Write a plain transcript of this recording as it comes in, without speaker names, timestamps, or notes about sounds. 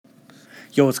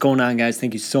Yo, what's going on, guys?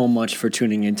 Thank you so much for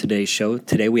tuning in today's show.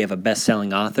 Today we have a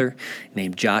best-selling author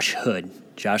named Josh Hood.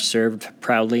 Josh served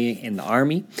proudly in the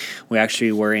Army. We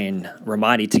actually were in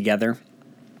Ramadi together,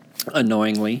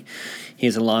 unknowingly. He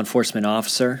is a law enforcement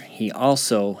officer. He's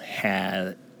also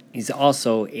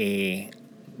a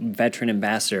veteran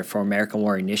ambassador for American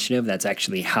War Initiative. That's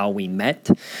actually how we met.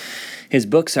 His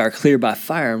books are Clear by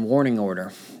Fire and Warning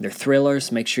Order. They're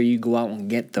thrillers. Make sure you go out and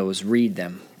get those. Read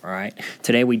them. All right.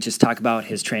 Today we just talk about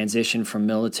his transition from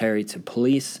military to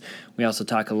police. We also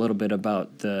talk a little bit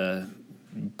about the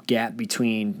gap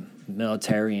between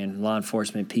military and law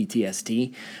enforcement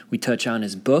PTSD. We touch on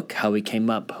his book, how he came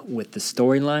up with the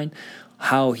storyline,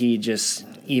 how he just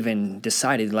even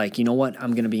decided, like, you know what,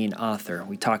 I'm going to be an author.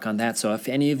 We talk on that. So if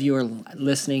any of you are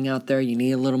listening out there, you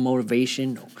need a little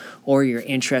motivation or you're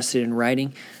interested in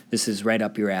writing, this is right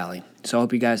up your alley. So I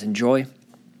hope you guys enjoy.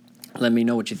 Let me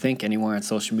know what you think anywhere on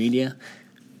social media.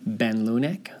 Ben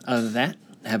Lunak. Other than that,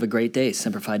 have a great day.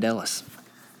 Semper Fidelis.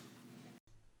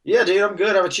 Yeah, dude, I'm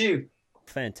good. How about you?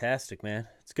 Fantastic, man.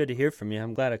 It's good to hear from you.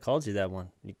 I'm glad I called you that one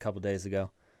a couple days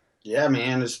ago. Yeah,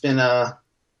 man. It's been a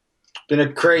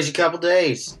crazy couple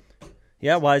days.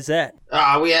 Yeah, why is that?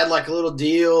 We had like a little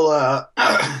deal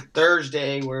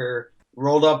Thursday where we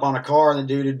rolled up on a car and the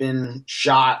dude had been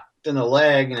shot in the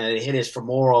leg and it hit his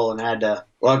femoral and had to,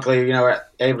 luckily,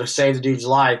 able to save the dude's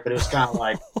life, but it was kind of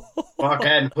like, fuck, I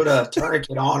hadn't put a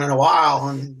tourniquet on in a while.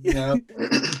 And,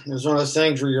 it was one of those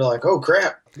things where you're like, oh,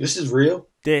 crap, this is real.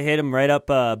 Did it hit him right up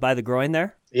by the groin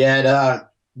there? Yeah,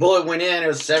 bullet went in. It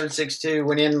was 7.62,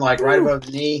 went in like right above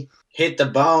the knee, hit the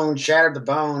bone, shattered the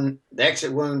bone. The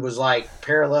exit wound was like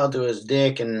parallel to his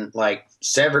dick and like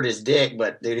severed his dick,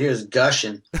 but dude, he was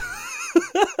gushing.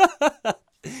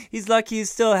 He's lucky he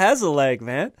still has a leg,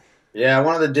 man. Yeah,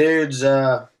 one of the dudes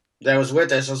that was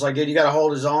with us, I was like, dude, you got to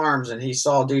hold his arms. And he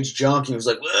saw dude's junk. He was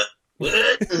like, what?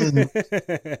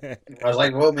 I was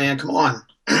like, whoa, man, come on.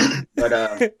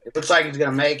 But it looks like he's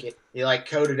going to make it. He like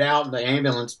coded out in the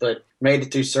ambulance, but made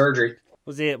it through surgery.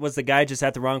 Was the guy just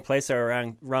at the wrong place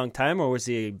or wrong time, or was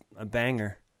he a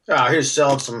banger? Oh, he was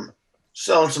selling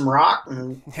some rock,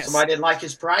 and somebody didn't like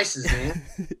his prices, man.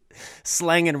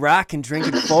 Slanging rock and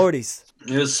drinking 40s.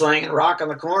 He was slanging rock on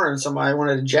the corner, and somebody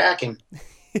wanted to jack him.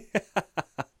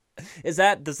 Does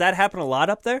that happen a lot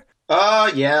up there?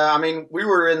 Yeah. I mean, we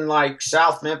were in like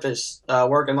South Memphis,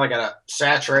 working like a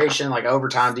saturation, like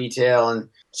overtime detail, and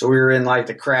so we were in like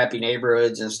the crappy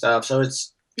neighborhoods and stuff. So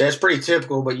it's pretty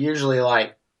typical, but usually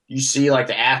like you see like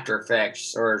the after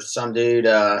effects or some dude,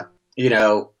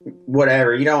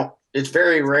 whatever. It's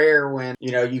very rare when,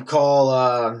 you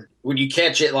call, when you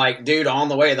catch it like, dude, on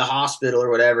the way to the hospital or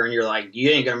whatever, and you're like, you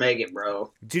ain't gonna make it,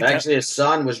 bro. Actually, his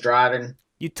son was driving.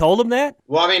 You told him that?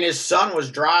 Well, I mean, his son was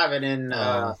driving and,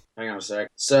 hang on a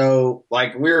sec. So,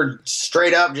 like, we were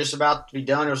straight up just about to be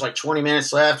done. There was like 20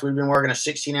 minutes left. We've been working a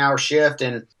 16-hour shift,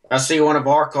 and I see one of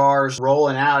our cars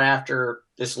rolling out after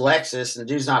this Lexus, and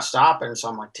the dude's not stopping. So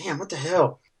I'm like, damn, what the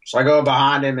hell? So I go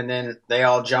behind him, and then they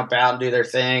all jump out and do their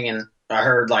thing, and I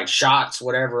heard like shots,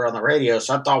 whatever, on the radio.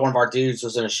 So I thought one of our dudes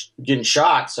was getting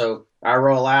shot. So I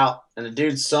roll out, and the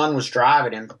dude's son was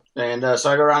driving him. And so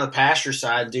I go around the pasture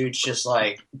side. Dude's just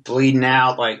like bleeding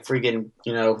out, like freaking,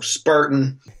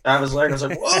 spurting out of his leg. I was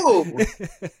like, whoa,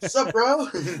 what's up, bro?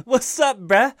 What's up,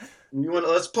 bruh?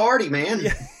 Let's party, man.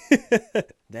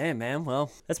 Damn, man.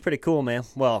 Well, that's pretty cool, man.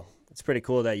 Well, it's pretty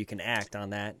cool that you can act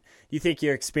on that. You think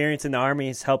your experience in the Army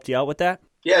has helped you out with that?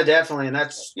 Yeah, definitely. And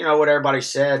that's, what everybody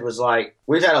said was like,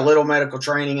 we've had a little medical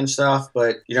training and stuff,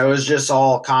 but, it was just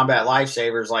all combat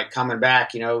lifesavers, like coming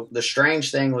back. The strange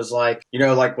thing was like,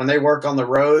 like when they work on the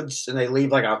roads and they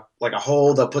leave like a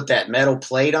hole, they'll put that metal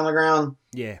plate on the ground.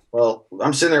 Yeah. Well,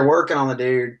 I'm sitting there working on the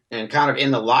dude and kind of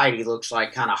in the light, he looks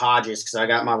like kind of Hodges because I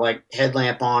got my like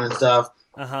headlamp on and stuff.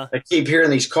 Uh-huh. I keep hearing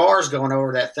these cars going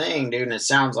over that thing, dude, and it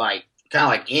sounds like kind of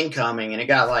like incoming, and it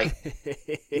got like,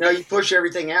 you push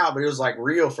everything out, but it was like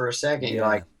real for a second. Yeah. You're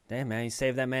like, damn, man, you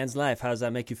saved that man's life. How does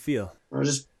that make you feel? I'm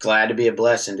just glad to be a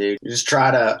blessing, dude. You just try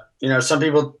to, some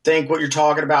people think what you're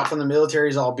talking about from the military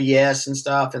is all BS and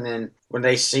stuff, and then when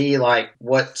they see like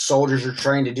what soldiers are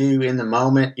trained to do in the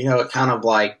moment, it kind of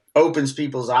like opens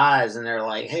people's eyes, and they're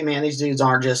like, hey, man, these dudes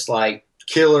aren't just like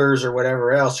killers or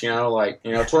whatever else, it's one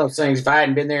of those things. If I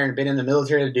hadn't been there and been in the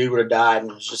military, the dude would have died,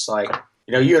 and it was just like,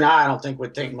 you and I don't think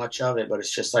would think much of it, but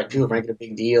it's just like people make it a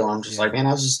big deal. I'm just like, man,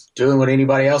 I was just doing what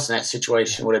anybody else in that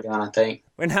situation would have done, I think.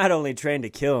 We're not only trained to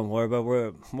kill more, but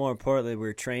more importantly,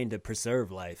 we're trained to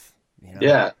preserve life.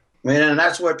 Yeah. Man, and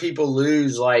that's what people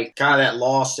lose, like, kind of that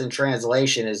lost in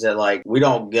translation is that, like, we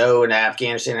don't go into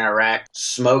Afghanistan and Iraq,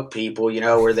 smoke people,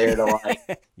 we're there to,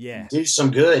 like, yeah, do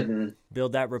some good. And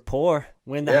Build that rapport.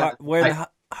 Win the Yeah. the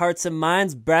hearts and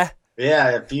minds, bruh.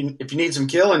 Yeah, if you need some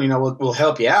killing, we'll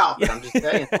help you out. But I'm just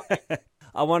saying.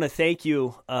 I want to thank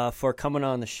you for coming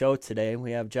on the show today.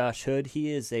 We have Josh Hood.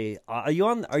 He is are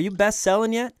you best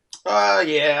selling yet?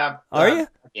 Yeah. Are you?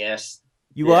 Yes.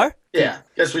 You are? Yeah.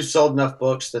 Guess we've sold enough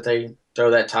books that they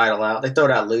throw that title out. They throw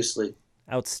it out loosely.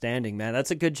 Outstanding, man.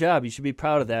 That's a good job. You should be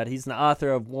proud of that. He's the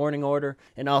author of Warning Order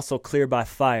and also Clear by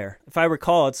Fire. If I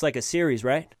recall, it's like a series,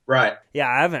 right? Right. Yeah,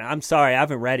 I'm sorry, I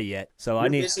haven't read it yet. So You're a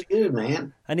busy dude,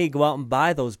 man. I need to go out and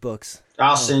buy those books.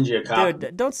 I'll send you a copy.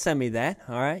 Dude, don't send me that.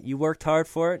 All right, you worked hard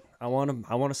for it. I want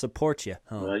to support you.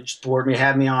 Well, you support me,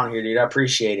 have me on here, dude. I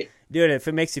appreciate it. Dude, if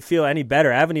it makes you feel any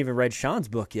better, I haven't even read Sean's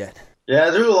book yet.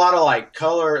 Yeah, there's a lot of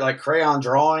color, crayon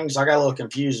drawings. I got a little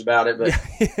confused about it, but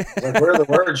where are the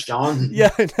words, John?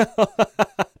 Yeah, I know.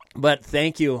 But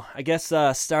thank you. I guess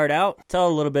start out. Tell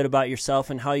a little bit about yourself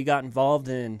and how you got involved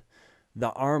in the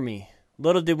Army.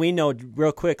 Little did we know,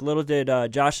 real quick,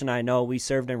 Josh and I know we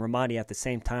served in Ramadi at the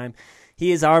same time.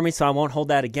 He is Army, so I won't hold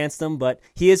that against him, but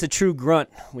he is a true grunt.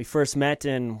 We first met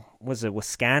in,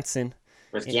 Wisconsin?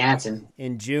 Wisconsin.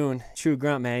 In June. True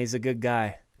grunt, man. He's a good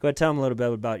guy. Go ahead, tell him a little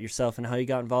bit about yourself and how you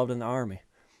got involved in the Army.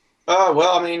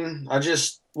 Well, I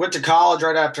just went to college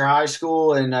right after high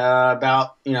school, and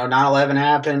about 9/11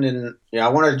 happened, and I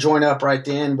wanted to join up right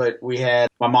then, but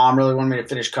my mom really wanted me to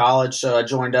finish college, so I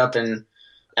joined up, and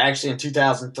actually in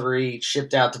 2003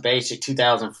 shipped out to basic.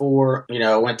 2004,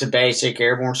 went to basic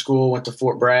airborne school, went to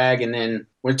Fort Bragg, and then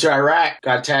went to Iraq.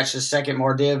 Got attached to the 2nd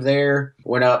Mardiv there.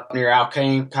 Went up near Al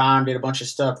Qaim, did a bunch of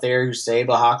stuff there. Husayba,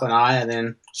 Haklanaya, and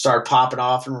then started popping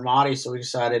off in Ramadi. So we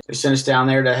decided to send us down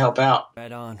there to help out.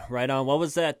 Right on. What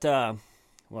was that?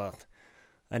 Well,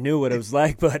 I knew what it was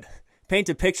like, but paint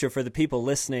a picture for the people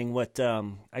listening. What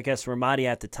I guess Ramadi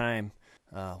at the time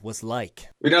was like.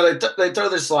 They throw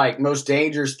this most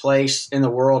dangerous place in the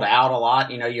world out a lot.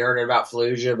 You heard it about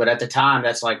Fallujah, but at the time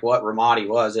that's what Ramadi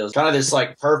was. It was kind of this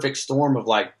perfect storm of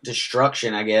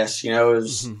destruction, I guess. It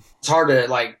was It's hard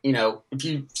to if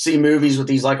you see movies with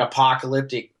these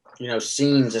apocalyptic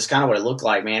scenes, that's kind of what it looked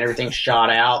like, man. Everything's shot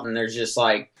out and there's just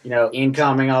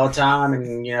incoming all the time,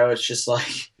 and it's just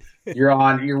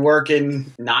you're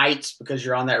working nights because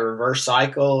you're on that reverse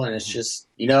cycle, and it's just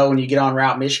when you get on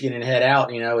Route Michigan and head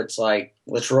out, it's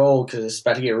let's roll because it's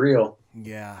about to get real.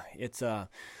 Yeah, it's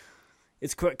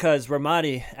because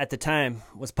Ramadi at the time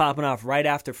was popping off right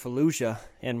after Fallujah,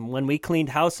 and when we cleaned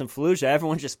house in Fallujah,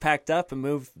 everyone just packed up and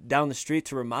moved down the street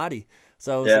to Ramadi.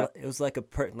 So it was like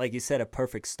like you said, a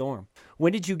perfect storm.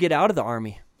 When did you get out of the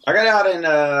Army? I got out in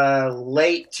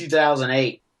late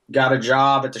 2008. Got a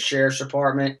job at the sheriff's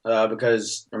department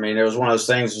because, it was one of those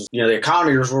things, the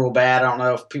economy was real bad. I don't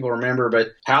know if people remember, but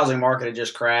housing market had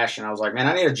just crashed. And I was like, man,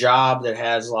 I need a job that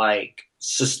has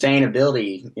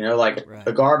sustainability, right.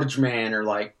 A garbage man or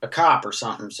a cop or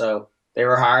something. So they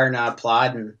were hiring, and I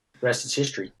applied, and the rest is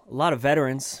history. A lot of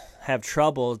veterans have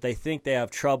trouble. They think they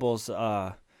have troubles,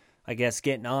 I guess,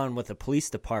 getting on with the police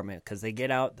department because they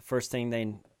get out. The first thing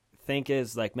they think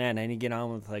is man, I need to get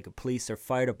on with a police or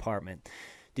fire department.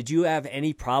 Did you have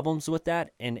any problems with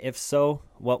that? And if so,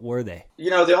 what were they?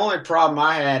 The only problem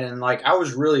I had, and I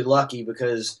was really lucky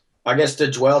because I guess the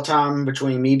dwell time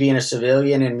between me being a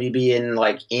civilian and me being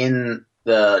in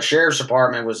the sheriff's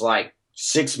department was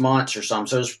 6 months or something.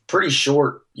 So it was pretty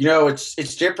short.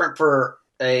 It's different for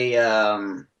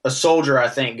a soldier, I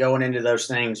think, going into those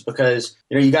things because,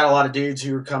 you got a lot of dudes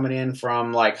who are coming in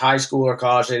from high school or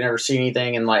college. They never see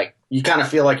anything, and you kind of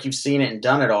feel like you've seen it and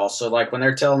done it all. So when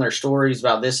they're telling their stories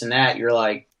about this and that, you're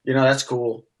that's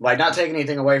cool. Not taking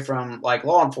anything away from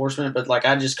law enforcement, but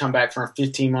I just come back from a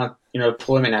 15-month,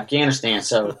 deployment in Afghanistan.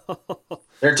 So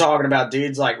they're talking about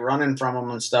dudes running from them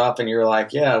and stuff. And you're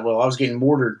yeah, well, I was getting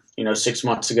mortared, 6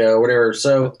 months ago or whatever.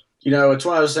 So, it's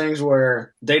one of those things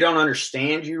where they don't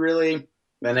understand you really.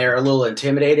 And they're a little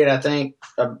intimidated, I think,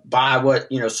 by what,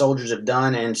 soldiers have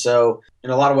done. And so in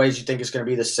a lot of ways, you think it's going to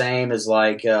be the same as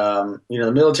the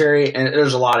military. And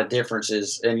there's a lot of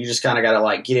differences. And you just kind of got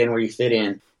to get in where you fit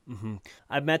in. Mm-hmm.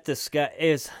 I met this guy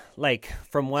is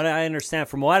from what I understand,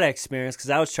 from what I experienced, because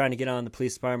I was trying to get on the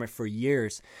police department for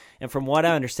years. And from what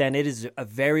I understand, it is a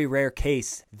very rare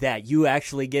case that you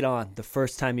actually get on the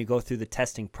first time you go through the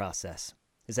testing process.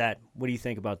 What do you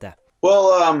think about that?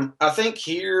 Well, I think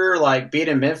here, being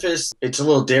in Memphis, it's a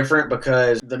little different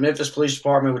because the Memphis Police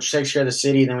Department, which takes care of the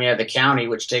city, and then we have the county,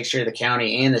 which takes care of the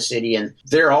county and the city, and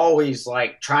they're always,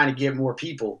 trying to get more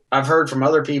people. I've heard from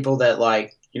other people that,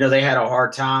 they had a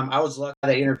hard time. I was lucky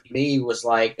that interviewed me was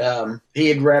he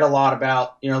had read a lot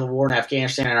about, the war in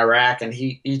Afghanistan and Iraq, and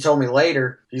he told me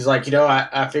later, he's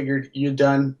I figured you'd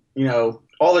done,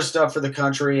 all this stuff for the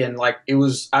country, and like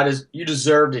you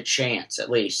deserved a chance at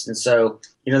least, and so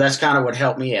that's kind of what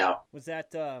helped me out. Was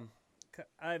that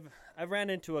I've ran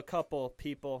into a couple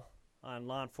people on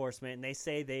law enforcement, and they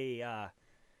say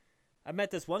I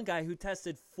met this one guy who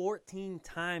tested 14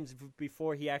 times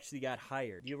before he actually got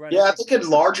hired. I think in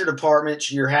larger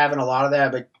departments you're having a lot of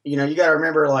that, but you got to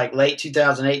remember like late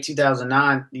 2008,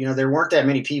 2009, there weren't that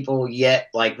many people yet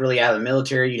like really out of the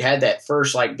military. You had that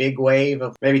first like big wave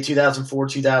of maybe 2004,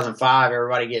 2005,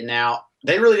 everybody getting out.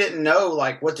 They really didn't know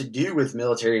like what to do with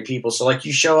military people. So like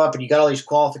you show up and you got all these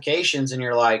qualifications and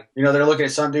you're like, they're looking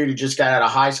at some dude who just got out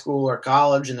of high school or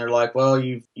college and they're like, well,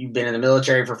 you've been in the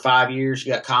military for 5 years.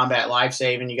 You got combat life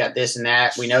saving. You got this and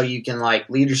that. We know you can like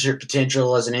leadership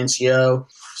potential as an NCO.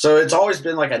 So it's always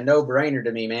been like a no brainer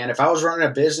to me, man. If I was running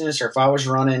a business or if I was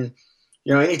running,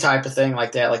 any type of thing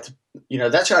like that, like,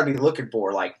 that's what I'd be looking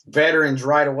for, like veterans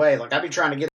right away. Like I'd be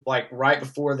trying to get like right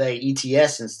before they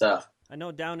ETS and stuff. I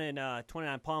know down in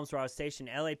 29 Palms where I was stationed,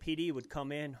 LAPD would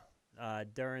come in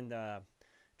during the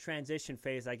transition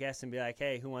phase, I guess, and be like,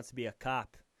 hey, who wants to be a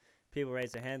cop? People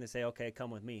raise their hand and say, okay, come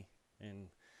with me. And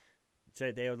so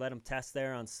they would let them test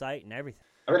there on site and everything.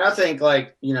 I mean, I think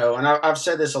like, and I've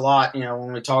said this a lot,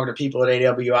 when we talk to people at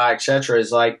AWI, et cetera,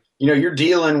 is like, you're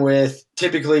dealing with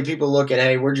typically people look at,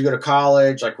 hey, where'd you go to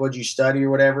college? Like, what'd you study or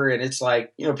whatever? And it's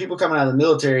like, people coming out of the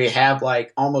military have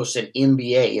like almost an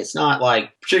MBA. It's not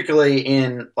like particularly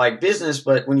in like business,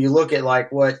 but when you look at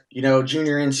like what,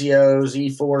 junior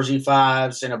NCOs, E4s,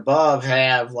 E5s and above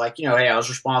have like, hey, I was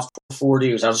responsible for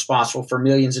dues. I was responsible for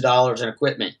millions of dollars in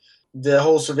equipment. The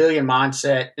whole civilian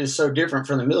mindset is so different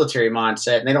from the military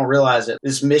mindset, and they don't realize that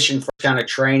this mission kind of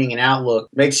training and outlook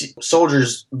makes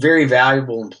soldiers very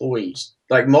valuable employees.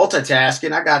 Like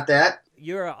multitasking, I got that.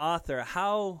 You're an author.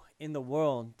 How in the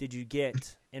world did you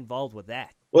get involved with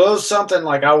that? Well, it was something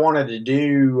like I wanted to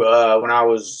do when I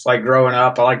was like growing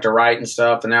up. I like to write and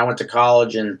stuff, and I went to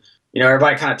college, and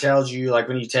everybody kind of tells you like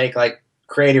when you take like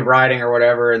creative writing or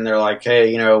whatever, and they're like, hey,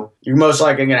 you're most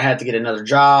likely going to have to get another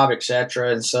job, etc.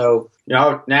 And so,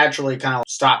 I naturally kind of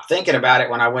stopped thinking about it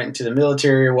when I went into the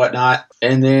military or whatnot.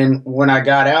 And then when I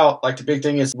got out, like the big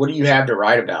thing is, what do you have to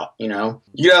write about? You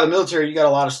get out of the military, you got a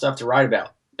lot of stuff to write about.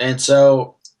 And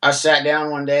so I sat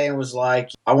down one day and was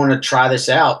like, I want to try this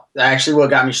out. Actually, what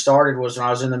got me started was when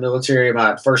I was in the military,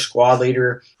 my first squad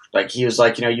leader, like he was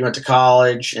like, you went to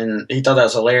college, and he thought that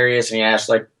was hilarious. And he asked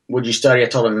like, would you study? I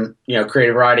told him,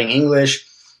 creative writing, English.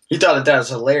 He thought that was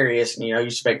hilarious, and, he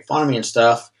used to make fun of me and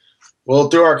stuff. Well,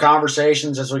 through our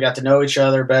conversations, as we got to know each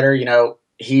other better,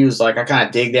 he was like, I kind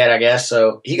of dig that, I guess.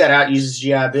 So he got out, used his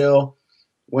GI Bill,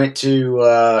 went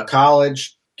to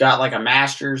college, got like a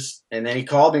master's, and then he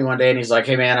called me one day and he's like,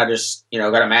 hey, man, I just,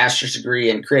 got a master's degree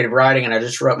in creative writing, and I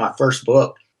just wrote my first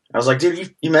book. I was like,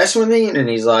 dude, you messing with me? And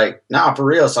he's like, nah, for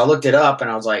real. So I looked it up, and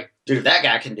I was like, dude, if that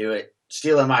guy can do it,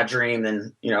 stealing my dream,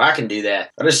 then I can do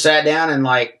that. I just sat down and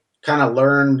like kind of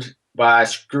learned by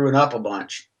screwing up a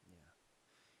bunch.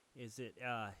 Yeah. Is it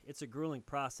it's a grueling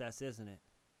process, isn't it?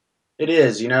 It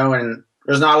is, and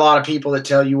there's not a lot of people that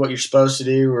tell you what you're supposed to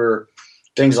do or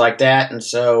things like that. And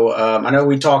so I know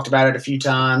we talked about it a few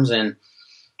times, and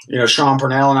Sean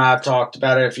Purnell and I have talked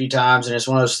about it a few times, and it's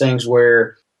one of those things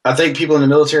where I think people in the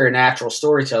military are natural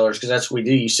storytellers, because that's what we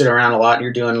do. You sit around a lot and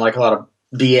you're doing like a lot of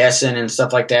BSing and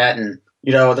stuff like that. And,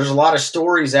 there's a lot of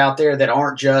stories out there that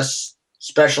aren't just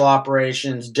special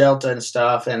operations, Delta and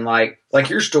stuff. And like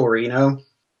your story,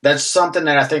 that's something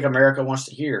that I think America wants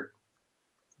to hear.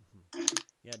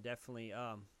 Yeah, definitely.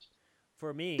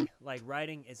 For me, like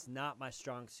writing is not my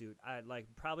strong suit. I like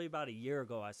probably about a year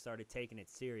ago, I started taking it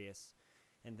serious.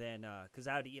 And then, cause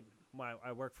I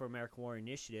work for American War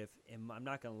Initiative, and I'm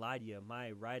not going to lie to you,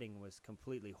 my writing was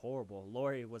completely horrible.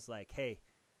 Lori was like, hey,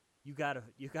 you gotta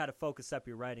focus up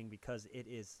your writing because it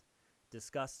is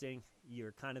disgusting.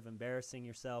 You're kind of embarrassing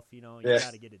yourself, you got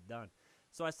to get it done.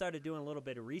 So I started doing a little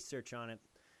bit of research on it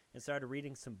and started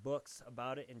reading some books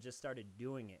about it and just started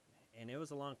doing it. And it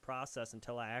was a long process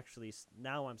until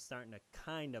now I'm starting to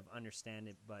kind of understand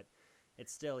it, but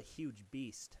it's still a huge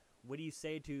beast. What do you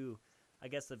say to, I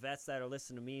guess, the vets that are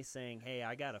listening to me saying, hey,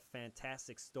 I got a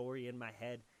fantastic story in my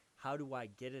head. How do I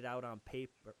get it out on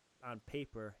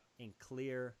paper in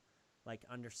clear, like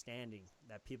understanding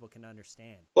that people can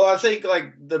understand? Well, I think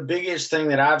like the biggest thing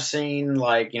that I've seen,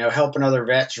 like, helping other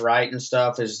vets write and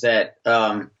stuff is that,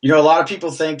 a lot of people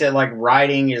think that like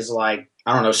writing is like,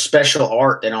 I don't know, special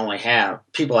art that only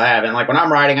people have. And like when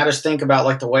I'm writing, I just think about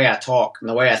like the way I talk and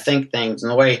the way I think things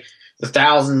and the way the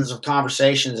thousands of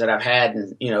conversations that I've had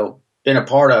and, been a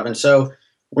part of. And so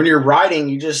when you're writing,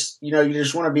 you just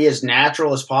want to be as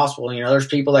natural as possible. There's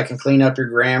people that can clean up your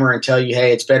grammar and tell you,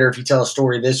 hey, it's better if you tell a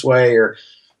story this way, or,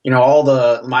 all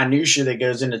the minutia that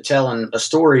goes into telling a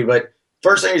story. But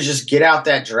first thing is just get out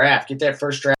that draft, get that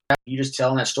first draft. You just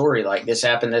telling that story, like this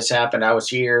happened, I was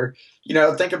here.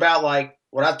 Think about like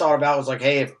what I thought about was like,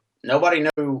 hey, if nobody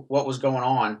knew what was going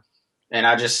on and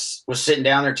I just was sitting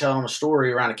down there telling them a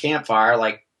story around a campfire,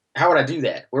 like how would I do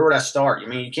that? Where would I start? I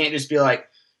mean, you can't just be like,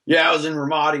 yeah, I was in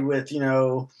Ramadi with,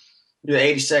 the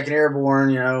 82nd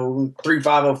Airborne,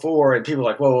 3504, and people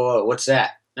are like, whoa, what's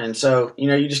that? And so,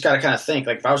 you just got to kind of think,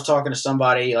 like if I was talking to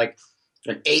somebody like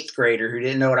an 8th grader who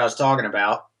didn't know what I was talking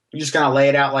about, you just kind of lay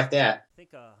it out like that. I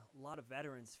think a lot of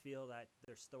veterans feel that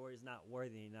their story is not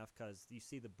worthy enough because you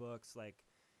see the books like,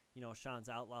 Sean's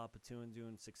Outlaw Platoon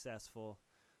doing successful,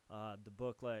 the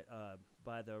booklet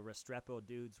by the Restrepo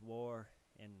dudes, War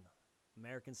and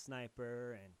American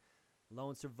Sniper and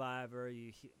Lone Survivor.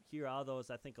 You hear all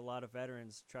those. I think a lot of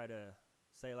veterans try to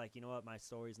say like, you know what, my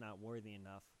story's not worthy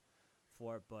enough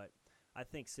for it. But I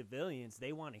think civilians,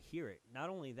 they want to hear it. Not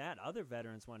only that, other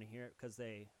veterans want to hear it because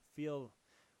they feel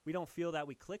we don't feel that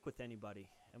we click with anybody.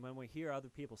 And when we hear other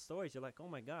people's stories, you're like, oh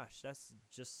my gosh, that's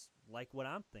just like what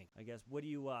I'm thinking. I guess what do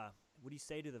you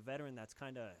say to the veteran that's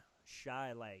kind of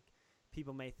shy? Like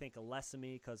people may think less of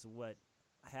me because of what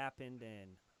happened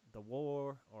in the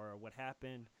war or what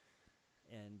happened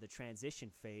and the transition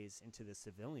phase into the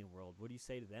civilian world. What do you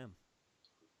say to them?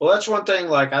 Well, that's one thing.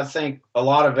 Like I think a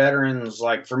lot of veterans,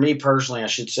 like for me personally, I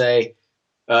should say,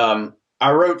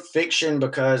 I wrote fiction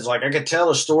because like I could tell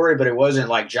a story, but it wasn't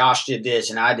like Josh did this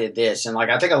and I did this. And like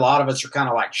I think a lot of us are kind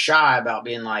of like shy about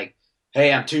being like,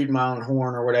 hey, I'm tooting my own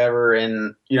horn or whatever.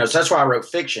 And, so that's why I wrote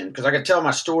fiction, because I could tell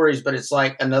my stories, but it's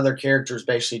like another character is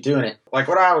basically doing it. Like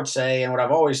what I would say and what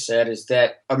I've always said is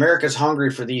that America's hungry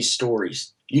for these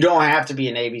stories. You don't have to be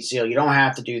a Navy SEAL. You don't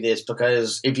have to do this,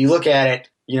 because if you look at it,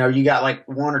 you got like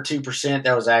 1 or 2%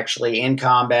 that was actually in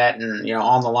combat and,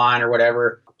 on the line or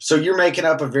whatever. So you're making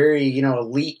up a very,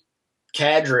 elite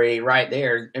cadre right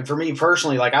there. And for me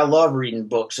personally, like I love reading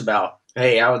books about,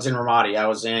 hey, I was in Ramadi, I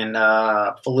was in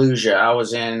Fallujah, I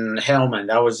was in Helmand,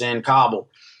 I was in Kabul.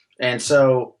 And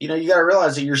so, you got to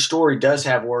realize that your story does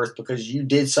have worth because you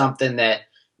did something that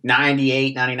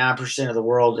 98, 99% of the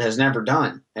world has never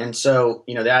done. And so,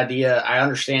 I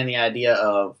understand the idea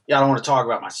of, I don't want to talk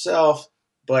about myself,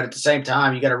 but at the same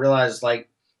time, you got to realize, like,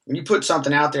 when you put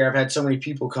something out there, I've had so many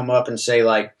people come up and say,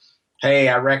 like, hey,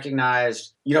 I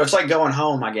recognize, it's like going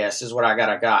home, I guess, is what I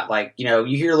got. Like, you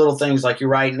hear little things like you're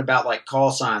writing about like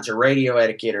call signs or radio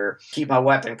etiquette or keep my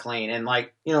weapon clean. And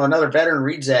like, another veteran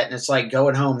reads that and it's like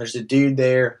going home. There's a dude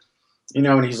there,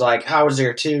 and he's like, I was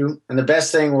there too. And the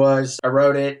best thing was I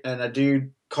wrote it and a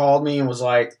dude called me and was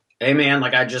like, hey man,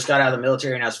 like I just got out of the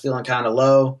military and I was feeling kind of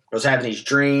low. I was having these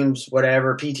dreams,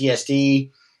 whatever,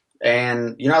 PTSD.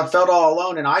 And, I felt all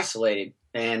alone and isolated.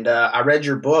 And I read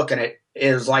your book and it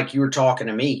was like you were talking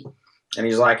to me. And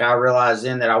he's like, I realized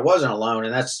then that I wasn't alone.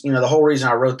 And that's, the whole reason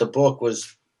I wrote the book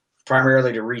was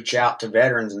primarily to reach out to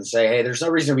veterans and say, hey, there's no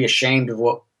reason to be ashamed of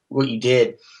what you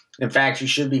did. In fact, you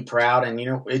should be proud and,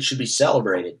 it should be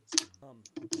celebrated.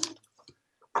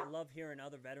 I love hearing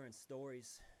other veterans'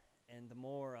 stories. And the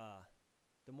more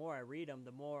I read them,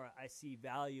 the more I see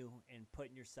value in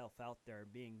putting yourself out there,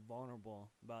 being vulnerable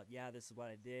about, yeah, this is what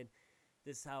I did.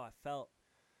 This is how I felt.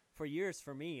 For years,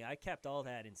 for me, I kept all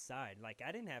that inside. Like,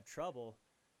 I didn't have trouble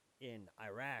in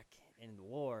Iraq in the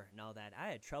war and all that. I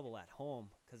had trouble at home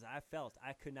because I felt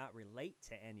I could not relate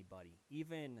to anybody,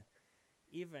 even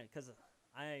because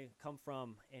I come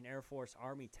from an Air Force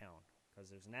Army town, because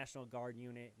there's a National Guard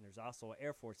unit and there's also an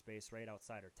Air Force base right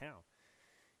outside our town.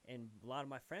 And a lot of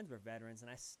my friends were veterans,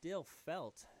 and I still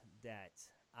felt that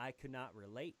I could not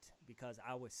relate because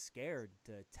I was scared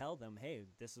to tell them, hey,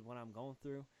 this is what I'm going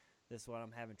through. This is what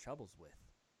I'm having troubles with.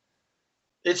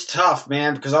 It's tough,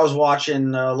 man, because I was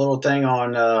watching a little thing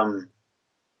on,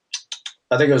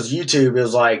 I think it was YouTube. It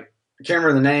was like, I can't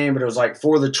remember the name, but it was like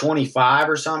For the 25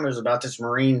 or something. It was about this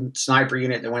Marine sniper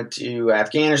unit that went to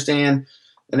Afghanistan.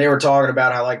 And they were talking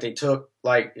about how, like, they took,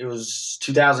 like, it was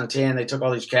 2010, they took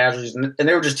all these casualties, and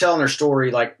they were just telling their story,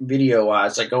 like,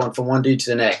 video-wise, like, going from one dude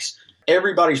to the next.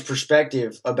 Everybody's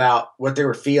perspective about what they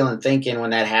were feeling, thinking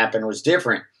when that happened was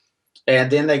different. And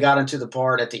then they got into the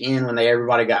part at the end when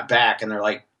everybody got back, and they're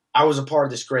like, I was a part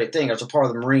of this great thing. I was a part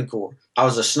of the Marine Corps. I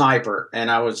was a sniper,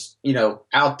 and I was,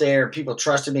 out there. People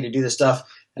trusted me to do this stuff.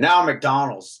 And now I'm at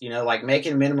McDonald's, like,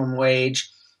 making minimum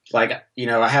wage. Like,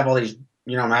 I have all these,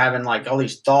 I'm having like all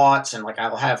these thoughts and like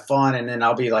I'll have fun, and then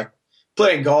I'll be like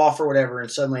playing golf or whatever, and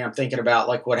suddenly I'm thinking about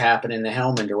like what happened in the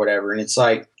Helmand or whatever. And it's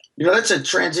like, that's a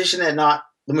transition that not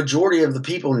the majority of the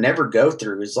people never go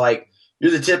through. It's like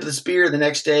you're the tip of the spear. The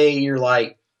next day you're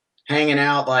like hanging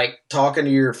out, like talking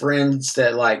to your friends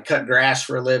that like cut grass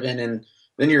for a living, and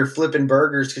then you're flipping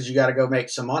burgers because you got to go make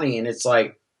some money. And it's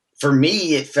like, for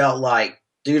me, it felt like,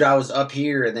 dude, I was up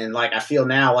here, and then like I feel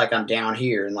now like I'm down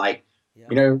here, and like,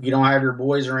 you know, you don't have your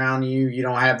boys around you, you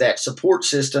don't have that support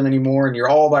system anymore, and you're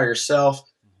all by yourself.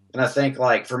 And I think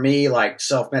like for me, like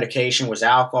self-medication was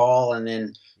alcohol, and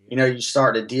then, you know, you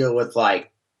start to deal with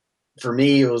like, for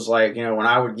me, it was like, you know, when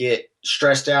I would get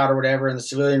stressed out or whatever in the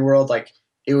civilian world, like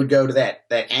it would go to that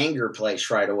anger place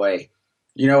right away.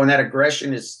 You know, and that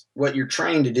aggression is what you're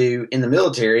trained to do in the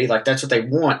military. Like, that's what they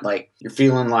want. Like, you're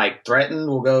feeling like threatened,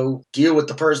 we'll go deal with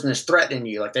the person that's threatening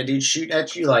you. Like, that dude shooting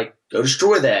at you, like, go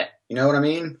destroy that. You know what I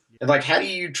mean? And like, how do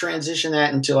you transition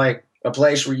that into like a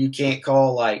place where you can't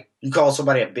call, like, you call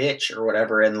somebody a bitch or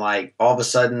whatever, and like all of a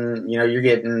sudden, you know, you're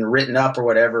getting written up or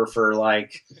whatever for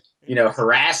like, you know,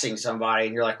 harassing somebody,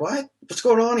 and you're like, what? What's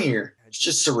going on here? It's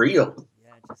just surreal.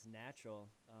 Yeah, just natural.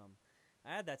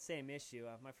 I had that same issue.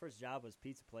 My first job was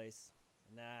pizza place,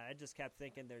 and I just kept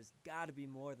thinking there's got to be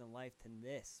more than life than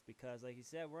this, because like you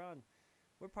said,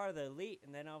 we're part of the elite,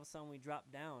 and then all of a sudden we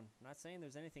drop down. I'm not saying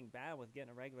there's anything bad with getting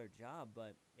a regular job,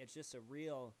 but it's just a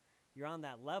real, you're on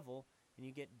that level, and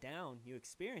you get down, you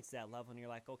experience that level, and you're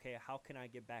like, okay, how can I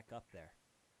get back up there?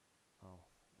 Oh,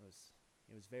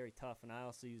 it was very tough, and I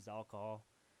also used alcohol,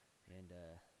 and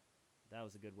that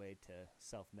was a good way to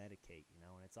self-medicate, you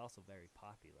know, and it's also very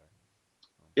popular.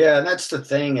 Yeah, and that's the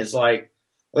thing is like,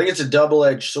 I think it's a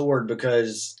double-edged sword,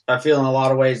 because I feel in a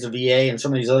lot of ways the VA and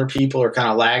some of these other people are kind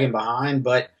of lagging behind.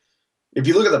 But if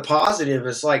you look at the positive,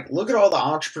 it's like, look at all the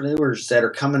entrepreneurs that are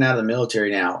coming out of the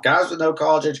military now. Guys with no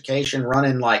college education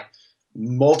running like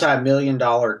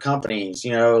multi-million-dollar companies,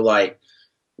 you know, like,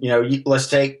 you know, let's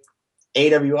take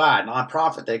AWI,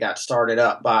 nonprofit that got started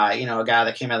up by, you know, a guy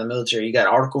that came out of the military. You got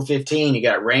Article 15, you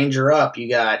got Ranger Up, you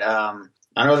got,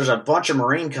 I know there's a bunch of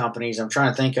Marine companies. I'm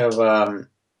trying to think of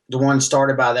the one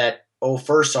started by that old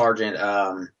first sergeant.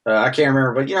 I can't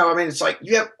remember, but, you know, I mean, it's like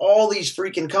you have all these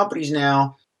freaking companies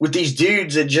now with these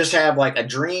dudes that just have like a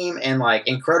dream and like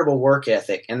incredible work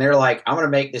ethic. And they're like, I'm going to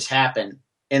make this happen.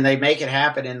 And they make it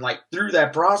happen. And like through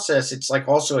that process, it's like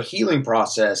also a healing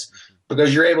process,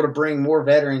 because you're able to bring more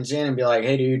veterans in and be like,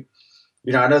 hey, dude,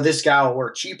 you know, I know this guy will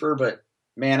work cheaper, but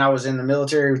man, I was in the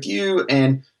military with you,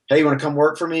 and hey, you want to come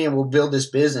work for me and we'll build this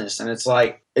business. And it's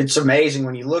like, it's amazing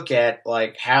when you look at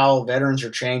like how veterans are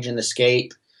changing the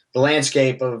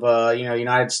landscape of, you know,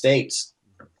 United States.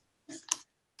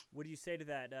 What do you say to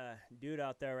that dude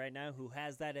out there right now who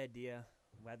has that idea,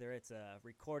 whether it's a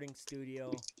recording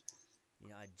studio, you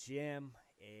know, a gym,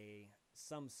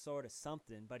 some sort of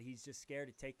something, but he's just scared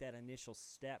to take that initial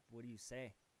step? What do you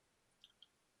say?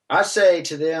 I say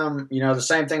to them, you know, the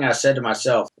same thing I said to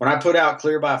myself. When I put out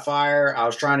Clear by Fire, I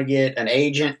was trying to get an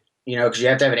agent, you know, because you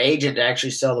have to have an agent to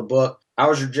actually sell the book. I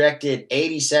was rejected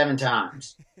 87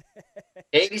 times.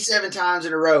 87 times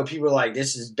in a row. People are like,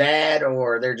 this is bad,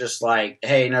 or they're just like,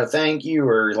 hey, no, thank you,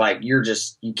 or like, you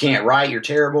can't write, you're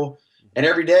terrible. And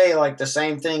every day, like the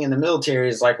same thing in the military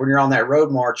is like when you're on that road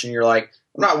march and you're like,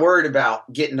 I'm not worried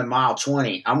about getting to mile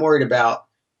 20. I'm worried about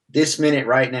this minute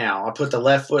right now. I put the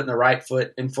left foot and the right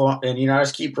foot in front, and, you know, I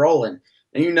just keep rolling.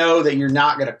 And you know that you're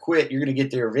not going to quit. You're going to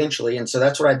get there eventually. And so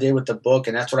that's what I did with the book,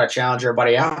 and that's what I challenge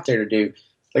everybody out there to do.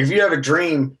 Like, if you have a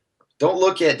dream, don't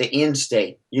look at the end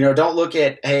state. You know, don't look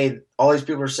at, hey, all these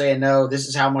people are saying no, this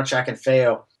is how much I can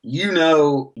fail. You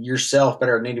know yourself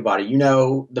better than anybody. You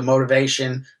know the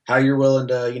motivation, how you're willing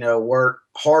to, you know, work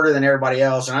harder than everybody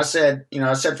else. And I said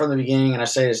from the beginning, and I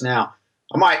say this now,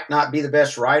 I might not be the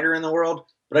best writer in the world,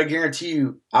 but I guarantee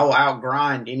you I will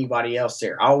outgrind anybody else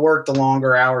there. I'll work the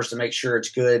longer hours to make sure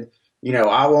it's good. You know,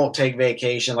 I won't take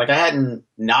vacation. Like, I hadn't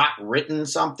not written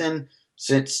something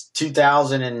since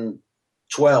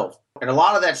 2012. And a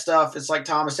lot of that stuff, it's like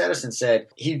Thomas Edison said.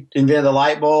 He invented the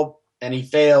light bulb, and he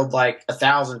failed like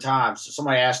 1,000 times. So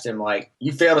somebody asked him, like,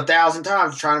 you failed 1,000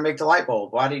 times trying to make the light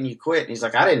bulb. Why didn't you quit? And he's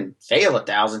like, I didn't fail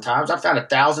 1,000 times. I found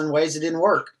 1,000 ways it didn't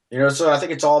work. You know, so I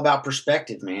think it's all about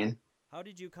perspective, man. How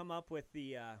did you come up with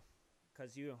the,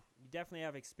 because you definitely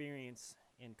have experience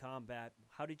in combat,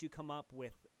 how did you come up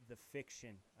with the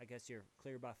fiction? I guess you're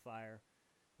Clear by Fire.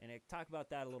 And talk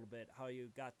about that a little bit, how you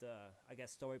got the, I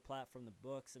guess, story plot from the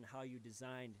books, and how you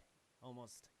designed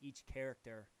almost each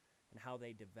character and how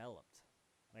they developed.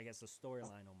 I guess a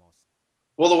storyline almost.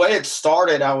 Well, the way it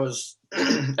started, I was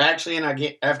actually in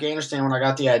Afghanistan when I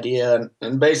got the idea.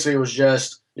 And basically it was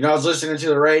just, you know, I was listening to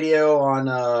the radio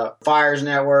on Fires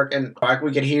Network, and like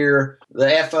we could hear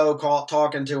the FO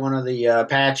talking to one of the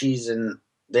Apaches, and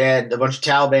they had a bunch of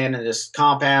Taliban in this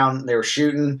compound. They were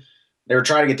shooting. They were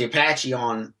trying to get the Apache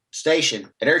on station.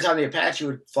 And every time the Apache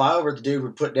would fly over, the dude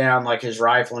would put down like his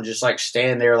rifle and just like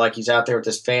stand there like he's out there with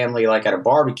his family, like at a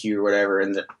barbecue or whatever.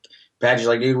 And the Apache's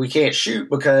like, dude, we can't shoot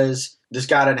because this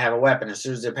guy doesn't have a weapon. As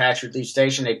soon as the Apache would leave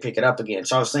station, they'd pick it up again.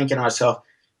 So I was thinking to myself,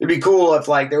 it'd be cool if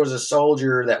like there was a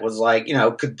soldier that was like, you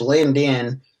know, could blend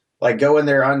in, like go in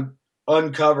there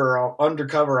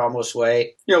undercover almost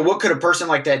way. You know, what could a person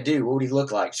like that do? What would he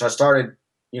look like? So I started,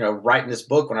 you know, writing this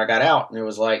book when I got out, and it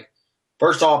was like,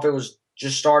 first off, it was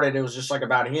just like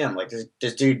about him. Like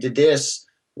this dude did this,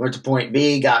 went to point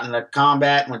B, got into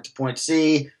combat, went to point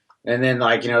C, and then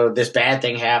like, you know, this bad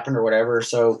thing happened or whatever.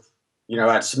 So, you know,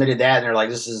 I submitted that, and they're like,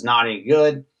 this is not any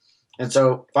good. And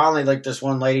so finally, like this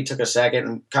one lady took a second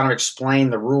and kind of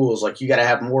explained the rules. Like, you got to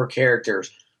have more characters.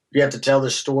 You have to tell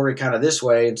this story kind of this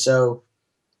way. And so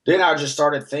then I just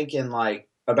started thinking like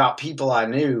about people I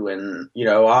knew. And, you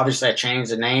know, obviously I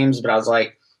changed the names, but I was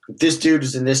like, if this dude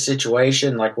is in this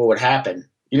situation, like what would happen?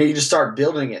 You know, you just start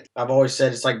building it. I've always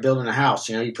said it's like building a house.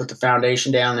 You know, you put the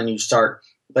foundation down, then you start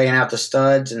laying out the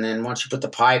studs. And then once you put the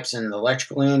pipes and the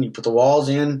electrical in, you put the walls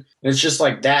in. And it's just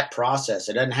like that process.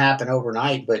 It doesn't happen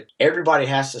overnight, but everybody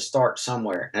has to start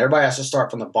somewhere. And everybody has to start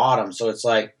from the bottom. So it's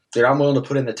like, dude, I'm willing to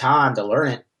put in the time to learn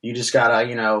it. You just got to,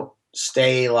 you know,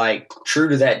 stay like true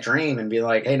to that dream and be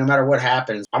like, hey, no matter what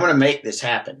happens, I'm going to make this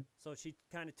happen. So she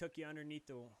kind of took you underneath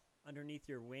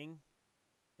your wing.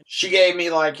 She gave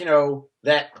me like, you know,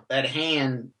 that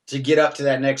hand to get up to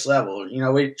that next level. You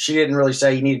know, she didn't really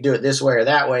say you need to do it this way or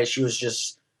that way. She was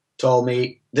just told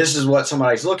me this is what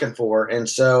somebody's looking for. And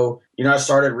so, you know, I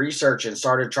started researching,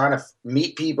 started trying to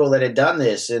meet people that had done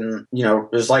this. And, you know,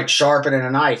 it was like sharpening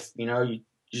a knife. You know, you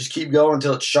just keep going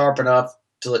until it's sharp enough,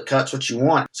 till it cuts what you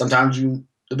want. Sometimes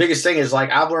the biggest thing is like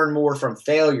I've learned more from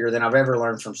failure than I've ever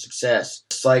learned from success.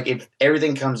 It's like if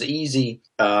everything comes easy,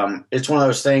 it's one of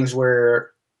those things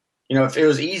where, you know, if it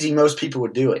was easy, most people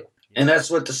would do it. And that's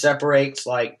what separates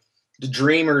like the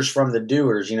dreamers from the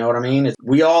doers. You know what I mean?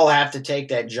 We all have to take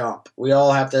that jump. We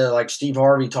all have to, like Steve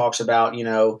Harvey talks about, you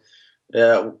know,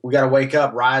 we got to wake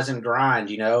up, rise and grind.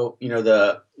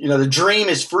 The dream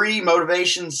is free,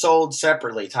 motivation sold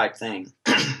separately type thing.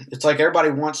 It's like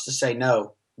everybody wants to say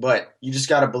no, but you just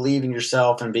got to believe in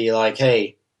yourself and be like,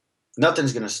 hey,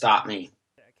 nothing's going to stop me.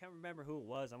 I can't remember who it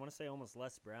was. I want to say almost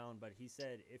Les Brown, but he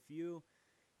said,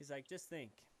 he's like, just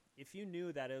think, if you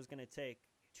knew that it was going to take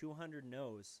 200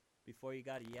 no's before you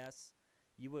got a yes,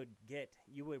 you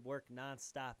would work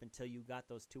nonstop until you got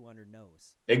those 200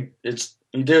 no's.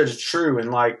 It's true.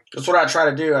 And like, that's what I try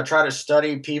to do. I try to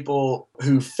study people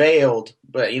who failed,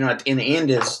 but, you know, in the end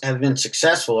have been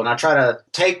successful. And I try to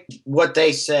take what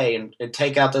they say and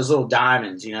take out those little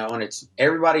diamonds, you know, and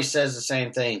everybody says the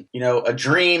same thing. You know, a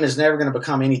dream is never going to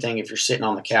become anything if you're sitting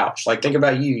on the couch. Like, think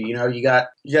about you know, you got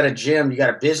a gym, you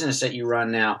got a business that you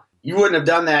run now. You wouldn't have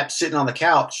done that sitting on the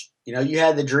couch. You know, you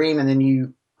had the dream and then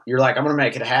you're like, I'm going to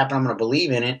make it happen. I'm going to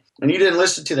believe in it. And you didn't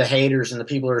listen to the haters and the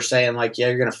people who are saying like, yeah,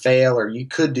 you're going to fail or you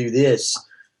could do this,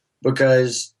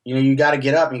 because, you know, you got to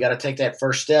get up and you got to take that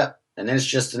first step. And then it's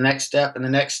just the next step and the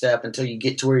next step until you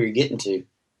get to where you're getting to.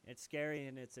 It's scary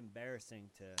and it's embarrassing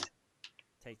to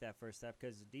take that first step,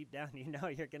 because deep down, you know,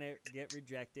 you're going to get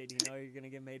rejected. You know, you're going to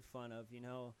get made fun of. You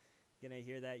know, you're going to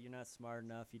hear that you're not smart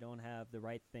enough. You don't have the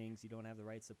right things. You don't have the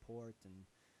right support. And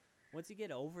once you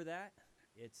get over that,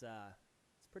 it's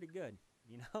pretty good,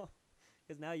 you know,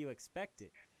 because now you expect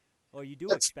it, or you do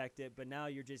expect it, but now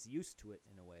you're just used to it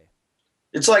in a way.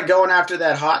 It's like going after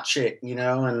that hot chick, you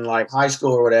know, in like high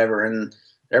school or whatever, and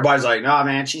everybody's like, "No,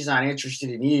 man, she's not interested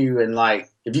in you." And like,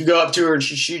 if you go up to her and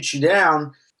she shoots you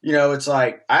down, you know, it's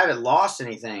like, I haven't lost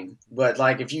anything. But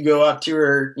like, if you go up to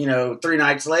her, you know, 3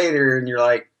 nights later and you're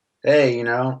like, "Hey, you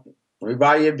know, let me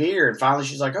buy you a beer," and finally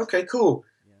she's like, "Okay, cool."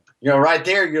 You know, right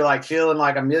there, you're like feeling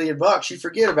like $1 million. You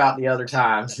forget about the other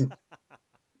times.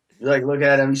 You're like, look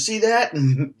at him. You see that?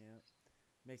 Yeah.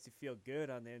 Makes you feel good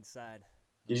on the inside.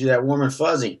 Gives you that warm and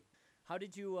fuzzy. How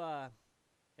did you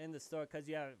end the story? Because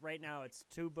right now it's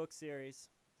 2-book series.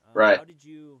 Right. How did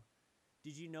you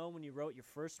know when you wrote your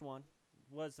first one?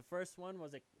 Was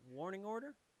it Warning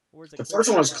Order? Or was it the first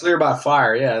one was Clear by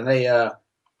Fire. Yeah, and they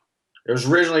it was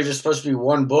originally just supposed to be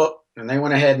 1 book, and they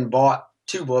went ahead and bought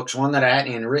 2 books, one that I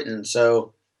hadn't written.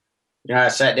 So, you know, I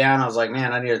sat down, I was like,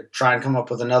 man, I need to try and come up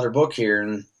with another book here.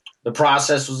 And the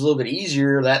process was a little bit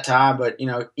easier that time. But, you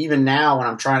know, even now when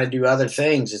I'm trying to do other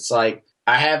things, it's like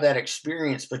I have that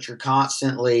experience, but you're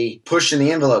constantly pushing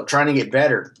the envelope, trying to get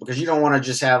better, because you don't want to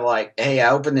just have like, hey,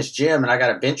 I opened this gym and I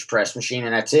got a bench press machine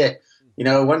and that's it. You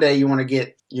know, one day you want to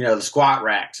get, you know, the squat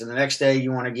racks, and the next day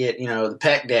you want to get, you know, the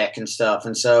pec deck and stuff.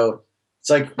 And so it's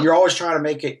like you're always trying to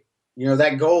make it,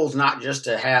 that goal is not just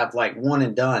to have like one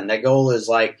and done. That goal is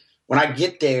like when I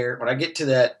get there, when I get to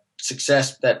that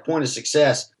success, that point of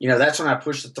success, that's when I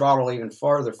push the throttle even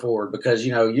farther forward because,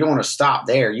 you don't want to stop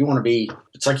there. You want to be,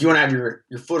 it's like you want to have your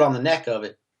foot on the neck of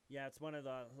it. Yeah, it's one of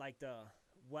the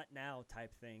what now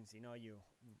type things. You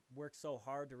work so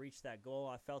hard to reach that goal.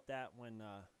 I felt that when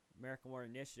American War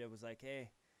Initiative was like, hey,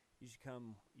 you should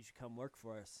come work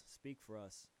for us, speak for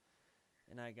us.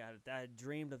 And I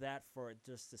dreamed of that for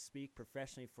just to speak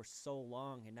professionally for so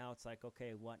long, and now it's like,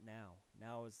 okay, what now?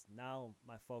 Now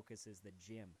my focus is the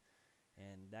gym,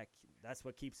 and that's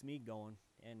what keeps me going.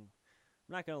 And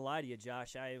I'm not gonna lie to you,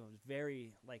 Josh. I was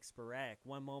very sporadic.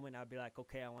 One moment I'd be like,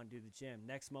 okay, I want to do the gym.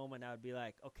 Next moment I would be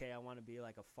like, okay, I want to be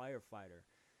like a firefighter.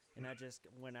 And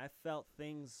when I felt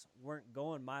things weren't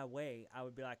going my way, I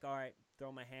would be like, all right,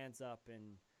 throw my hands up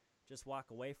and just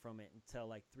walk away from it until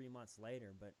like 3 months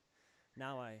later. But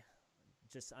now I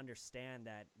just understand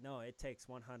that, no, it takes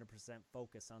 100%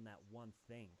 focus on that one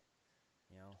thing,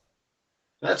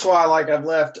 That's why, I've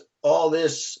left all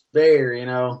this there,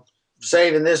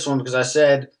 saving this one because I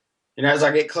said, as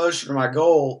I get closer to my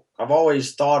goal, I've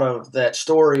always thought of that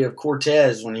story of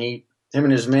Cortez when him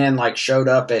and his men, showed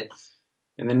up in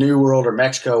the New World or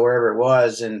Mexico, wherever it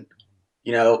was, and,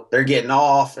 they're getting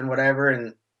off and whatever,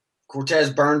 and Cortez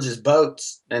burns his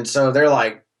boats. And so they're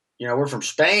like, we're from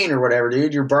Spain or whatever,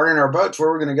 dude. You're burning our boats. Where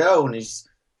are we going to go? And there's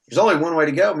only one way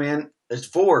to go, man. It's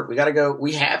forward. We got to go.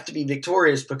 We have to be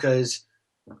victorious because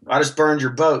I just burned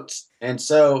your boats. And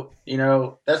so,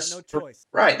 that's no choice.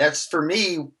 Right. That's for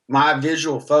me, my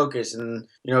visual focus. And,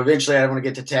 eventually I want to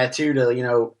get the tattoo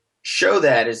to, show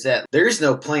that is that there is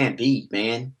no plan B,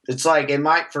 man. It's like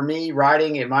for me,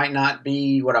 writing, it might not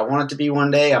be what I want it to be one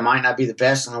day. I might not be the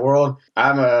best in the world.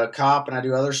 I'm a cop and I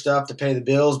do other stuff to pay the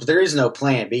bills, but there is no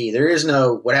plan B. There is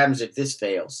no what happens if this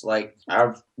fails.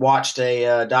 I've watched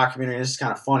a documentary, this is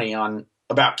kind of funny,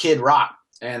 about Kid Rock.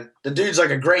 And the dude's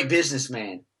like a great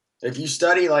businessman. If you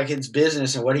study his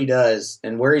business and what he does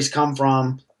and where he's come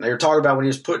from, they were talking about when he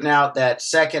was putting out that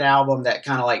second album that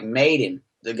kind of made him.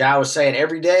 The guy was saying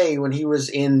every day when he was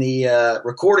in the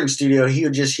recording studio, he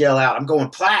would just yell out, "I'm going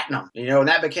platinum," and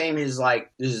that became his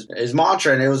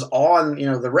mantra, and it was on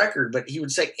the record. But he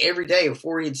would say every day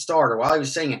before he'd start or while he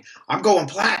was singing, "I'm going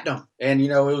platinum," and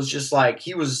it was just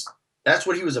that's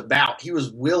what he was about. He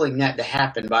was willing that to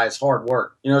happen by his hard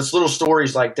work. It's little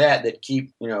stories like that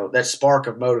keep that spark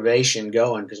of motivation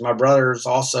going. Because my brother is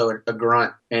also a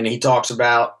grunt, and we talk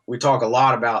a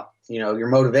lot about your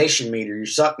motivation meter, your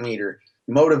suck meter.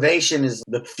 Motivation is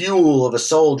the fuel of a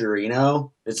soldier,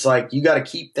 It's you got to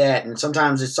keep that, and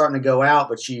sometimes it's starting to go out,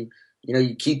 but you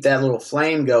keep that little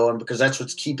flame going because that's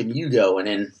what's keeping you going.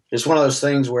 And it's one of those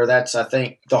things where that's, I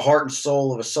think, the heart and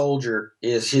soul of a soldier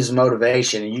is his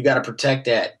motivation, and you got to protect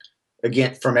that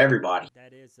from everybody.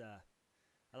 That is,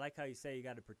 I like how you say you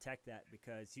got to protect that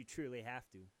because you truly have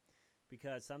to,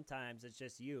 because sometimes it's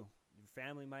just you. Your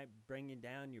family might bring you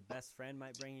down, your best friend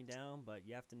might bring you down, but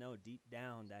you have to know deep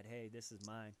down that, hey, this is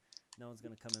mine. No one's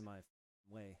going to come in my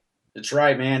way. It's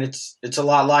right, man. It's a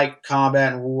lot like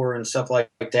combat and war and stuff like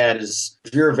that. Is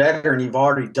if you're a veteran, you've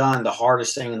already done the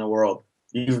hardest thing in the world.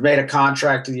 You've made a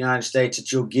contract to the United States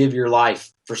that you'll give your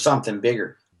life for something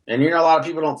bigger. And a lot of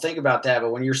people don't think about that,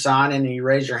 but when you're signing and you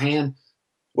raise your hand,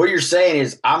 what you're saying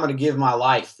is, I'm going to give my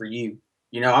life for you.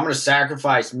 I'm going to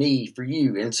sacrifice me for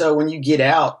you. And so when you get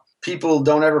out, people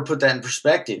don't ever put that in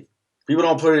perspective. People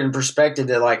don't put it in perspective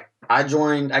that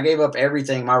I gave up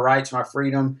everything, my rights, my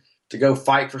freedom to go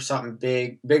fight for something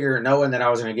bigger, knowing that I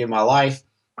was going to give my life.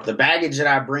 The baggage that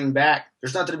I bring back,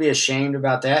 there's nothing to be ashamed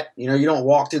about that. You don't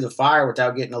walk through the fire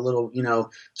without getting a little,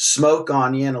 smoke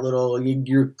on you and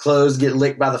your clothes get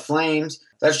licked by the flames.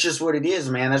 That's just what it is,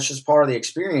 man. That's just part of the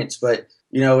experience. But,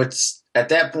 it's at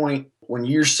that point when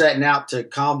you're setting out to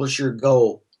accomplish your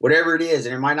goal, whatever it is,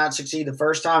 and it might not succeed the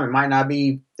first time. It might not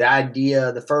be the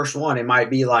idea, the first one. It might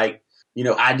be idea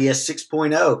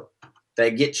 6.0 that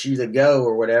gets you the go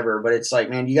or whatever. But it's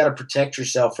man, you got to protect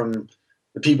yourself from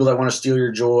the people that want to steal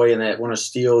your joy and that want to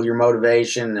steal your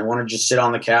motivation and want to just sit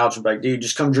on the couch and be like, dude,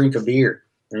 just come drink a beer.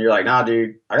 And you're like, nah,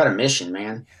 dude, I got a mission,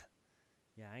 man.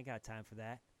 Yeah, I ain't got time for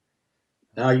that.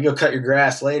 No, you go cut your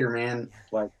grass later, man.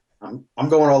 I'm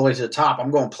going all the way to the top.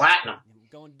 I'm going platinum. I'm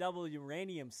going double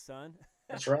uranium, son.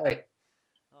 That's right.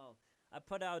 Oh, I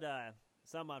put out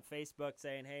some on Facebook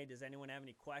saying, hey, does anyone have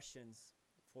any questions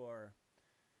for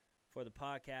the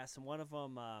podcast? And one of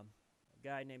them, a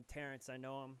guy named Terrence, I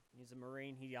know him. He's a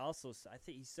Marine. He also, I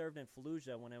think he served in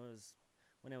Fallujah when it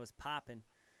was popping.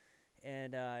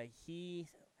 And he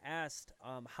asked,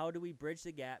 how do we bridge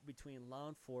the gap between law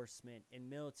enforcement and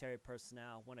military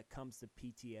personnel when it comes to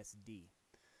PTSD?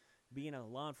 Being a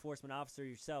law enforcement officer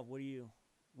yourself, what do you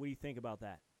think about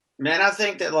that? Man, I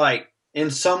think that like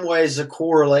in some ways the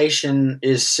correlation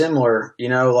is similar. You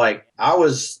know, like I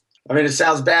mean, it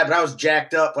sounds bad, but I was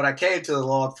jacked up when I came to the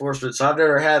law enforcement, so I've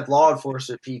never had law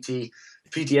enforcement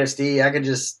PTSD. I could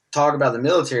just talk about the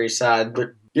military side, but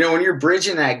you know, when you're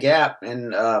bridging that gap,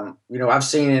 and you know, I've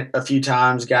seen it a few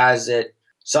times, guys, that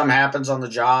something happens on the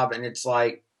job, and it's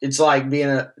like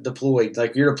being deployed.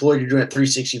 Like you're deployed, you're doing it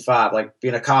 365. Like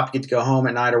being a cop, you get to go home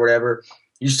at night or whatever.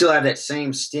 You still have that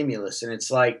same stimulus, and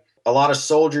it's like a lot of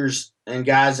soldiers and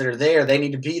guys that are there, they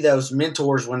need to be those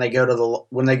mentors when they go to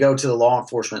the law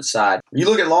enforcement side. You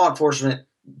look at law enforcement,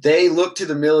 they look to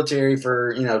the military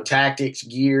for, you know, tactics,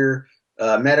 gear,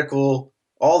 medical,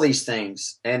 all these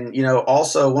things. And, you know,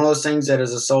 also one of those things that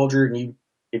as a soldier, and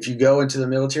if you go into the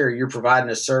military, you're providing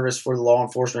a service for the law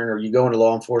enforcement, or you go into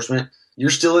law enforcement,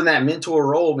 you're still in that mentor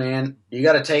role, man. You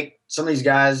got to take some of these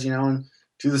guys, you know,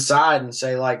 to the side and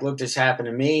say, like, look, this happened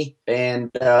to me. And,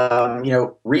 you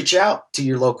know, reach out to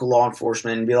your local law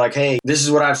enforcement and be like, hey, this is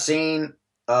what I've seen.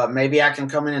 Maybe I can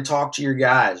come in and talk to your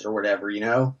guys or whatever, you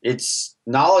know. It's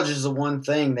knowledge is the one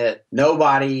thing that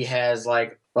nobody has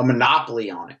like a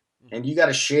monopoly on it. And you got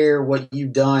to share what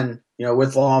you've done, you know,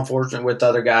 with law enforcement, with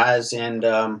other guys,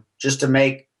 and just to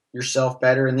make yourself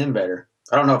better and them better.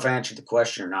 I don't know if I answered the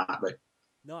question or not, but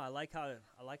no, I like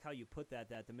how you put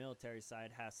that the military side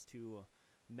has to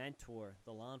mentor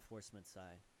the law enforcement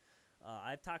side.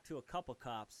 I've talked to a couple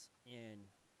cops, and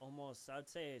almost I'd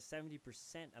say 70%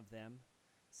 of them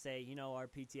say, you know, our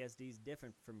PTSD is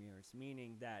different from yours,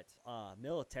 meaning that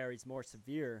military is more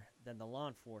severe than the law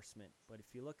enforcement. But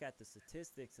if you look at the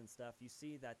statistics and stuff, you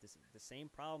see that the same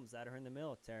problems that are in the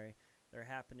military, they're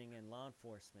happening in law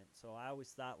enforcement. So I always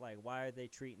thought, like, why are they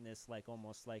treating this like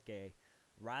almost like a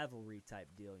rivalry type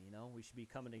deal, you know? We should be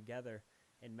coming together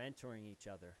and mentoring each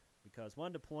other, because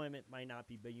one deployment might not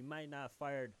be, but you might not have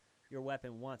fired your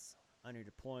weapon once on your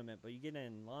deployment, but you get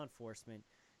in law enforcement,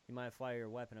 you might fire your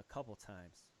weapon a couple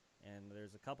times. And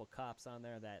there's a couple cops on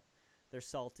there that they're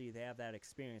salty. They have that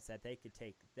experience that they could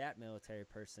take that military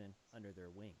person under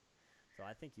their wing. So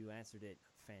I think you answered it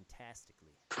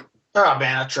fantastically. Oh,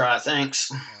 man, I try.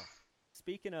 Thanks.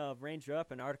 Speaking of Ranger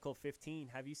Up and Article 15,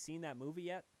 have you seen that movie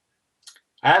yet?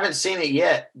 I haven't seen it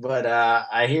yet, but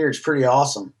I hear it's pretty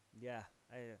awesome. Yeah,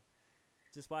 I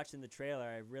just watching the trailer.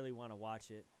 I really want to watch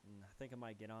it, and I think I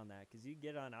might get on that because you can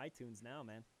get it on iTunes now,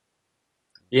 man.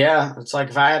 Yeah, it's like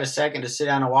if I had a second to sit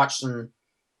down and watch some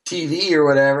TV or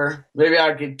whatever, maybe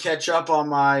I could catch up on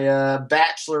my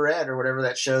Bachelorette or whatever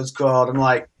that show's called. I'm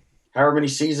like, however many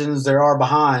seasons there are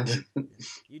behind.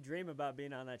 You dream about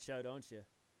being on that show, don't you?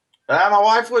 My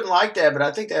wife wouldn't like that, but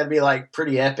I think that'd be like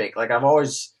pretty epic. Like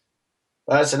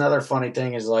that's another funny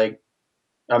thing is like,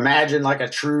 imagine like a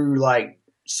true like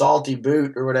salty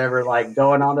boot or whatever, like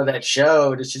going onto that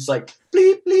show. And it's just like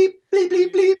bleep bleep bleep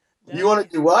bleep bleep. You want to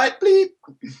do what? Bleep.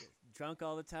 Drunk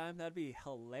all the time? That'd be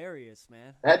hilarious,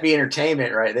 man. That'd be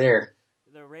entertainment right there.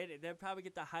 They'd probably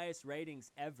get the highest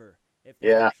ratings ever if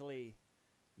they actually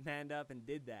manned up and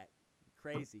did that.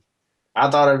 Crazy. I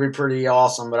thought it'd be pretty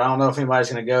awesome, but I don't know if anybody's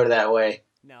going to go to that way.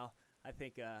 No, I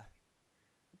think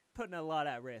putting a lot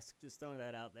at risk. Just throwing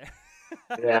that out there.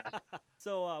 Yeah.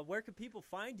 So where can people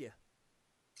find you?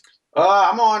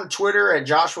 I'm on Twitter at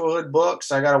Joshua Hood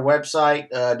Books. I got a website,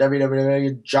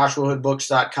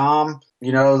 www.joshuahoodbooks.com.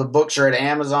 You know, the books are at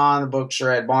Amazon. The books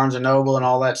are at Barnes & Noble and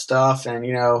all that stuff. And,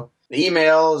 you know, the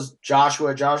email is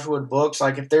Joshua Hood Books.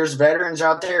 Like, if there's veterans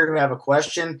out there who have a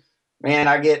question, man,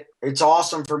 it's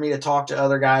awesome for me to talk to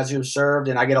other guys who have served.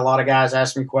 And I get a lot of guys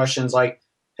ask me questions like,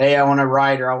 hey, I want to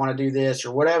write or I want to do this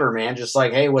or whatever, man. Just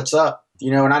like, hey, what's up?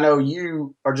 You know, and I know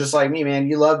you are just like me, man.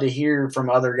 You love to hear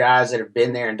from other guys that have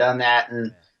been there and done that.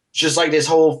 And it's just like this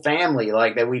whole family,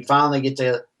 like that we finally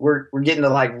we're getting to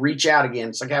like reach out again.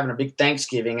 It's like having a big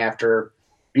Thanksgiving after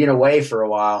being away for a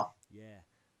while. Yeah,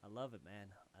 I love it, man.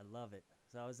 I love it.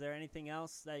 So is there anything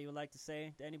else that you would like to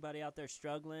say to anybody out there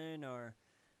struggling, or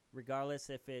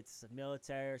regardless if it's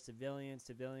military or civilian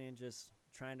just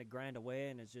trying to grind away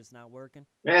and it's just not working?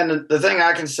 Man, the thing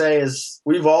I can say is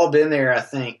we've all been there, I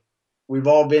think. We've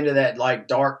all been to that like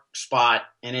dark spot,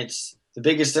 and it's the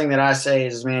biggest thing that I say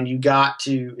is, man, you got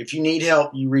to, if you need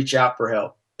help, you reach out for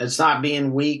help. It's not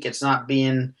being weak. It's not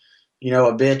being, you know,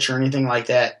 a bitch or anything like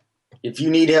that. If you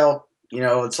need help, you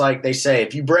know, it's like they say,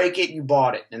 if you break it, you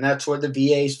bought it. And that's what the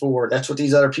VA is for. That's what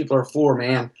these other people are for,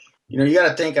 man. You know, you got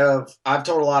to think of, I've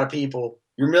told a lot of people,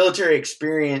 your military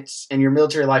experience and your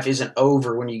military life isn't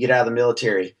over when you get out of the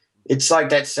military. it's like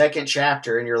that second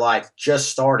chapter in your life just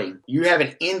starting. You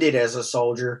haven't ended as a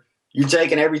soldier. You're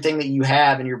taking everything that you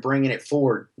have and you're bringing it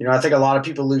forward. I think a lot of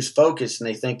people lose focus and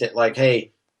they think that, like,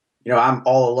 hey, I'm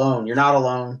all alone. You're not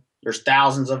alone. There's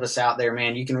thousands of us out there,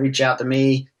 man. You can reach out to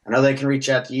me. I know they can reach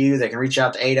out to you. They can reach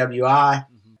out to AWI.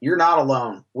 You're not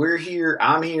alone. We're here.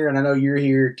 I'm here. And I know you're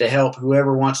here to help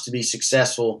whoever wants to be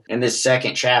successful in this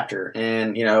second chapter.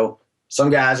 And, some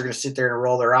guys are going to sit there and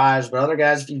roll their eyes, but other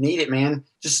guys, if you need it, man,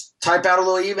 just type out a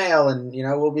little email and,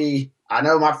 I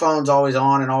know my phone's always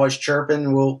on and always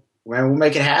chirping. We'll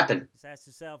make it happen. Just ask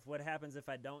yourself, what happens if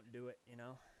I don't do it,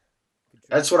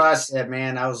 That's what I said,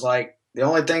 man. I was like, the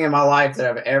only thing in my life that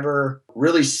I've ever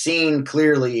really seen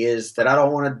clearly is that I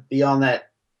don't want to be on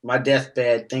my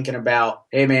deathbed thinking about,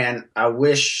 hey, man, I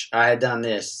wish I had done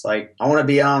this. Like, I want to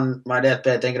be on my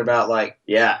deathbed thinking about, like,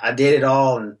 yeah, I did it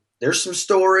all. And there's some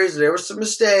stories, there were some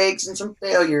mistakes and some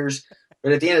failures.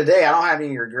 But at the end of the day, I don't have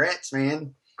any regrets,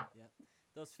 man. Yeah.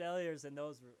 Those failures and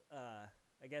those,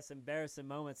 I guess, embarrassing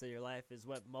moments of your life is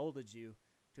what molded you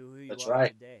to who you are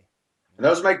today. And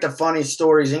those make the funniest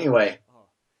stories anyway. Oh,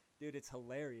 dude, it's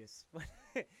hilarious.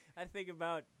 I think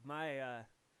about my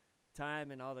time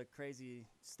and all the crazy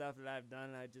stuff that I've done,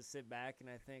 and I just sit back and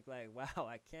I think, like, wow,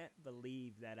 I can't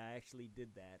believe that I actually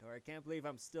did that, or I can't believe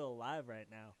I'm still alive right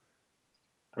now.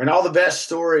 I mean, all the best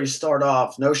stories start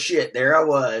off, no shit, there I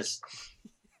was.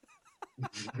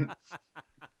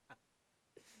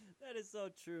 That is so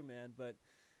true, man. But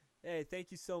hey, thank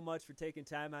you so much for taking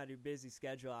time out of your busy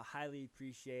schedule. I highly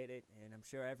appreciate it, and I'm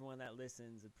sure everyone that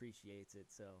listens appreciates it.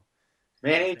 So,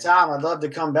 man, anytime. I'd love to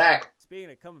come back.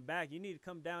 Speaking of coming back, you need to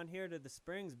come down here to the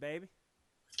Springs, baby.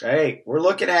 Hey, we're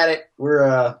looking at it.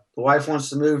 The wife wants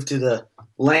to move to the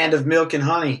land of milk and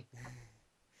honey.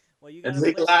 Well, you got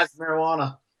legalized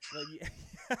marijuana. Well,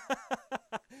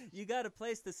 you got a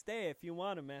place to stay if you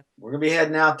want to, man. We're gonna be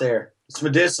heading out there. It's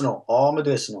medicinal, all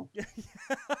medicinal.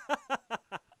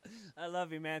 I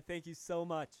love you, man. Thank you so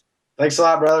much. Thanks a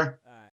lot, brother. All right.